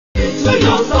Into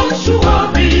your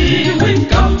sanctuary, we've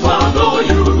come to adore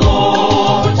you,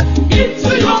 Lord.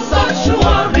 Into your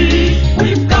sanctuary,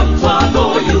 we've come to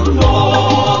adore you,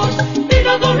 Lord. In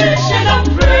adoration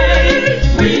and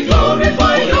praise, we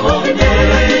glorify your holy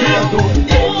name.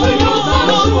 Into your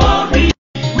sanctuary,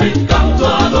 we've come to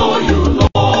adore you,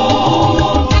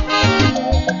 Lord.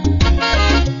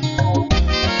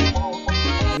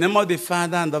 In the name of the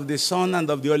Father, and of the Son, and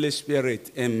of the Holy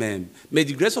Spirit. Amen. May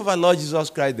the grace of our Lord Jesus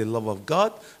Christ, the love of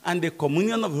God, and the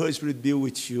communion of the Holy Spirit be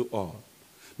with you all.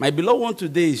 My beloved one,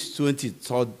 today is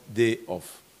 23rd day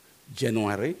of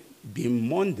January, being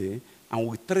Monday, and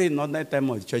we train another time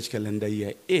of the church calendar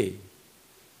year A.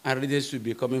 And readings will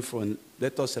be coming from,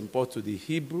 let us import to the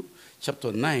Hebrew,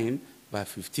 chapter 9, verse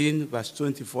 15, verse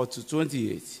 24 to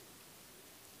 28.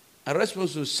 A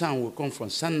response to Psalm will come from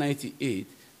Psalm 98,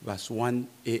 verse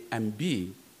 1a and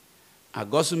b. Our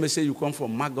gospel message will come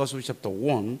from Mark Gospel chapter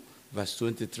 1, verse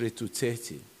 23 to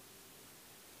 30.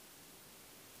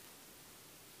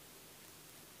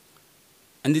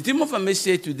 And the theme of our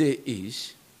message today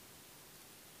is,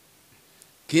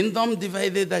 kingdom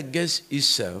divided against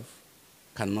itself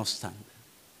cannot stand.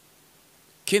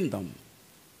 Kingdom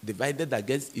divided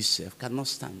against itself cannot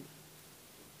stand.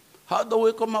 How do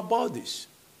we come about this?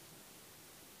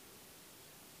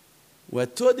 We're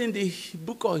told in the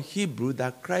book of Hebrew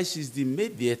that Christ is the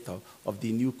mediator of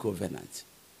the new covenant.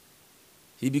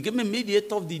 He became a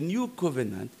mediator of the new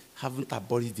covenant, having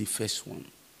abolished the first one.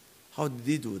 How did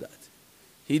he do that?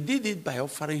 He did it by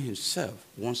offering himself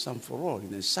once and for all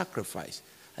in a sacrifice,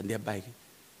 and thereby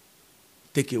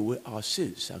take away our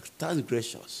sins, our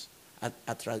transgressions.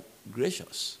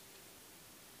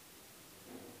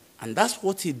 And that's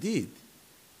what he did.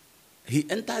 He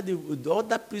entered, the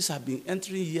other priests have been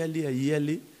entering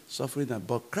yearly, suffering,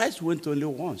 but Christ went only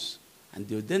once. And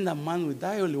then the man will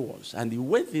die only once. And he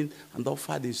went in and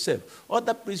offered himself.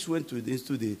 Other priests went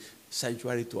into the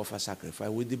sanctuary to offer sacrifice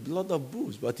with the blood of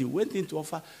bulls, but he went in to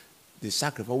offer the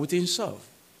sacrifice with himself.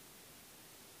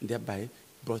 And thereby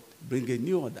bring a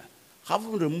new order.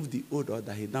 Having removed the old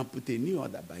order, he now put a new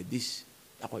order by this.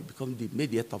 That will become the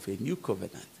mediator of a new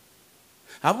covenant.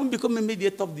 Having become a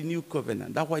mediator of the new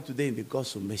covenant, that's why today in the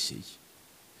gospel message,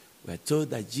 we're told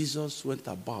that Jesus went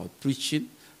about preaching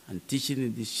and teaching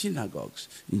in the synagogues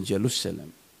in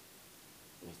Jerusalem.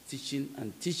 He was teaching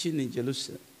and teaching in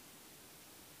Jerusalem.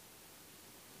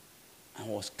 And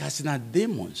was casting out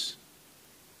demons.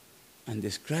 And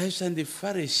the scribes and the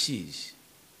Pharisees,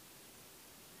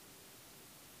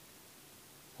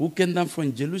 who came down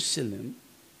from Jerusalem,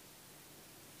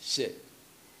 said,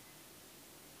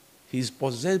 he is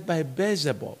possessed by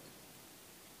Beelzebub.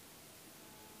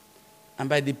 And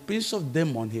by the prince of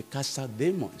demons, he cast out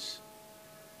demons.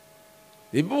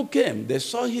 The people came, they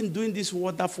saw him doing this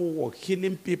wonderful work,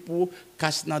 healing people,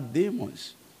 casting out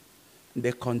demons. And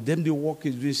they condemned the work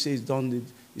he's doing, says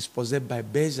is possessed by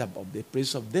Beelzebub, the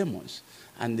prince of demons.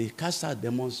 And they cast out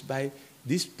demons by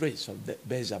this prince of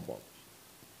Beelzebub.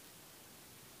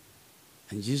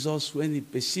 And Jesus, when he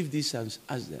perceived this,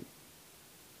 asked them,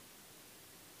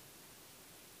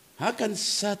 how can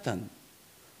Satan,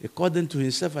 according to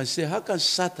himself, and say, how can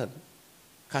Satan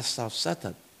cast out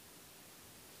Satan?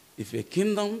 If a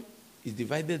kingdom is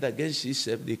divided against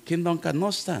itself, the kingdom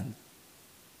cannot stand.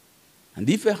 And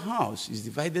if a house is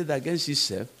divided against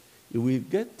itself, it will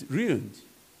get ruined.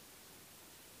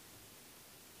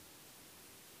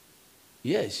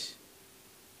 Yes.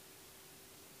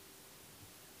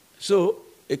 So,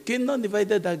 a kingdom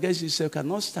divided against itself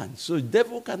cannot stand. So the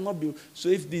devil cannot be. So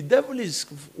if the devil is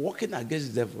working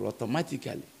against the devil,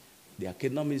 automatically, their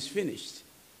kingdom is finished.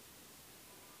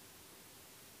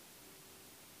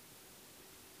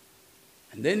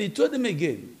 And then he told them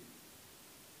again,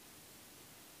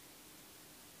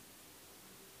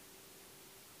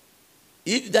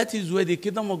 if that is where the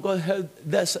kingdom of God held,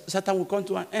 that Satan will come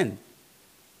to an end.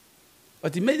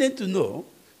 But he made them to know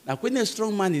that when a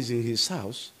strong man is in his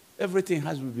house, everything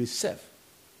has to be safe.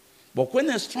 But when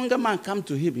a stronger man comes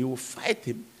to him, he will fight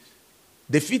him,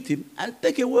 defeat him, and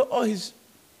take away all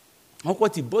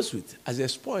what he boasts with as a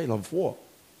spoil of war.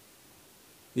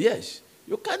 Yes,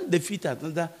 you can't defeat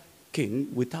another king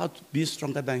without being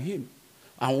stronger than him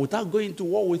and without going to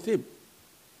war with him.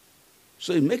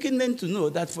 So he's making them to know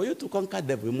that for you to conquer the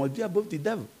devil, you must be above the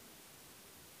devil,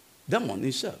 demon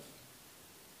himself.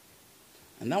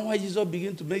 And that's why Jesus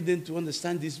began to make them to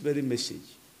understand this very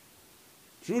message.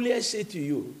 Truly I say to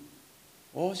you,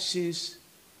 all sins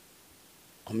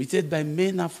committed by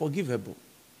men are forgivable.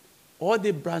 All the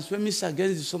blasphemies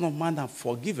against the Son of Man are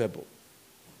forgivable.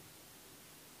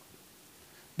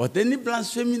 But any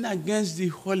blasphemy against the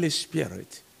Holy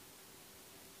Spirit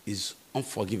is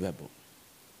unforgivable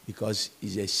because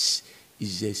it's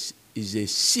a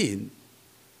sin,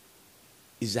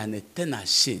 is an eternal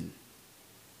sin.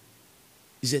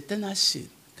 It's eternal sin,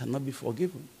 cannot be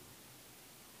forgiven.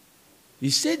 He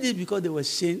said it because they were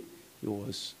saying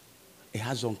he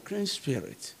has unclean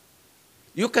spirit.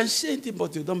 You can say anything,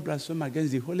 but you don't blaspheme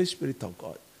against the Holy Spirit of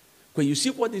God. When you see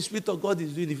what the Spirit of God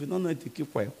is doing, if you don't know it, you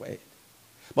keep quiet.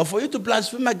 But for you to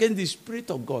blaspheme against the Spirit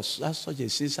of God, that's such a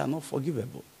sins are not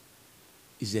forgivable.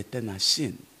 It's eternal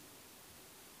sin.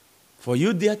 For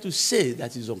you dare to say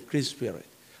that is unclean spirit,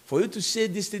 for you to say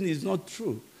this thing is not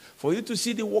true, for you to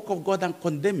see the work of God and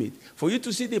condemn it, for you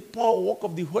to see the power work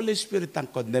of the Holy Spirit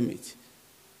and condemn it,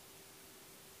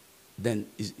 then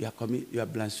you are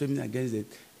blaspheming against the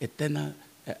eternal,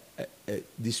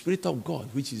 the Spirit of God,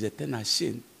 which is eternal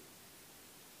sin.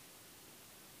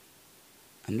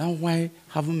 And now why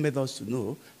haven't made us to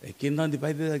know a kingdom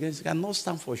divided against cannot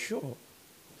stand for sure.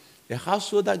 A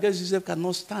household against itself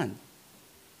cannot stand.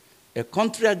 A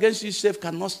country against itself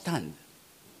cannot stand.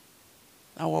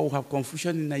 Now we have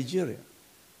confusion in Nigeria.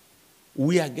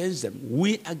 We against them.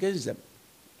 We against them.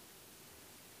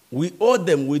 We owe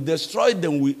them. We destroy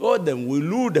them. We owe them. We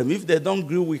lure them. If they don't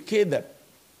agree, we kill them.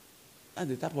 That's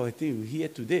the type of thing we hear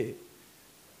today.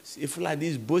 If like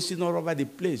this boasting all over the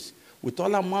place with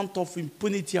all amount of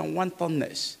impunity and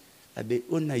wantonness that they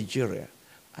own Nigeria,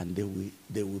 and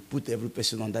they will put every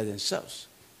person under themselves.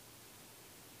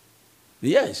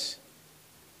 Yes.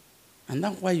 And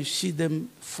that's why you see them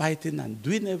fighting and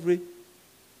doing every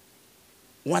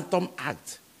wanton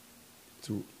act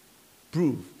to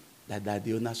prove that they are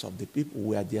the owners of the people.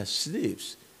 We are their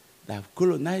slaves that have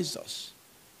colonized us.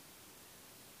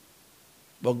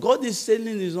 But God is saying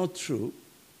it is not true.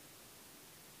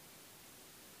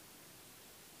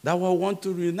 That we want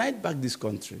to reunite back this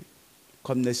country.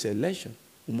 Come next election,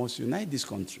 we must unite this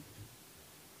country.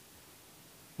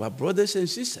 We are brothers and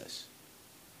sisters.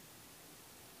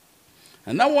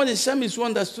 And now when the psalmist who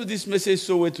understood this message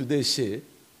so well today say,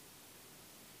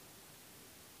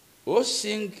 "Oh,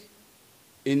 sing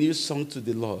a new song to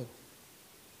the Lord,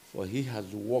 for he has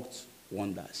worked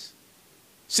wonders."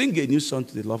 Sing a new song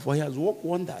to the Lord, for he has worked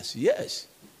wonders. Yes.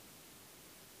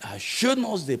 He has shown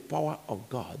us the power of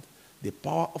God, the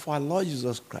power of our Lord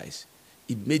Jesus Christ,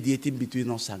 in mediating between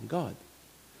us and God,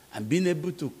 and being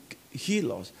able to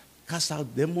heal us, cast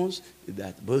out demons,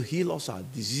 that will heal us our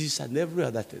disease and every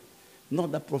other thing. Not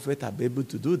that prophet have been able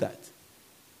to do that.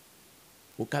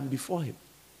 Who come before him?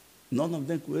 None of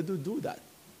them could do that.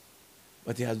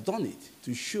 But he has done it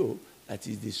to show that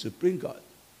he is the supreme God.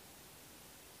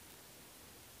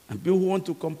 And people who want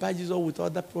to compare Jesus with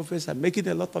other prophets are making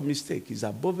a lot of mistakes. He's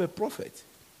above a prophet.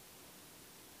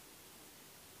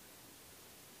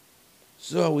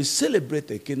 So we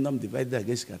celebrate a kingdom divided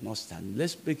against cannot stand.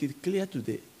 Let's make it clear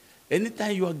today.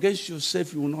 Anytime you are against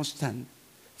yourself, you will not stand.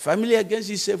 Family against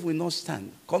itself will not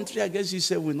stand. Country against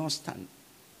itself will not stand.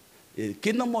 The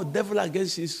kingdom of devil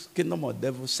against his kingdom of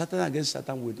devil, Satan against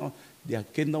Satan will not. Their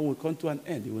kingdom will come to an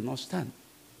end. It will not stand.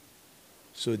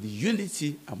 So the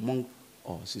unity among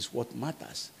us is what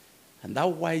matters. And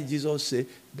that's why Jesus said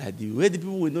that the way the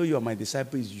people will know you are my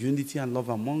disciple is unity and love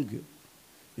among you.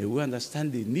 May we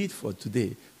understand the need for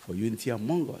today for unity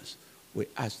among us. We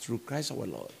ask through Christ our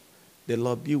Lord. The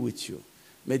Lord be with you.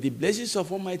 May the blessings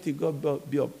of Almighty God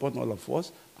be upon all of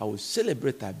us. I will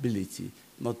celebrate our ability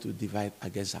not to divide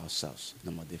against ourselves. In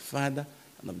the name of the Father,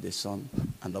 and of the Son,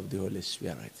 and of the Holy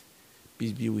Spirit.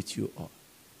 Peace be with you all.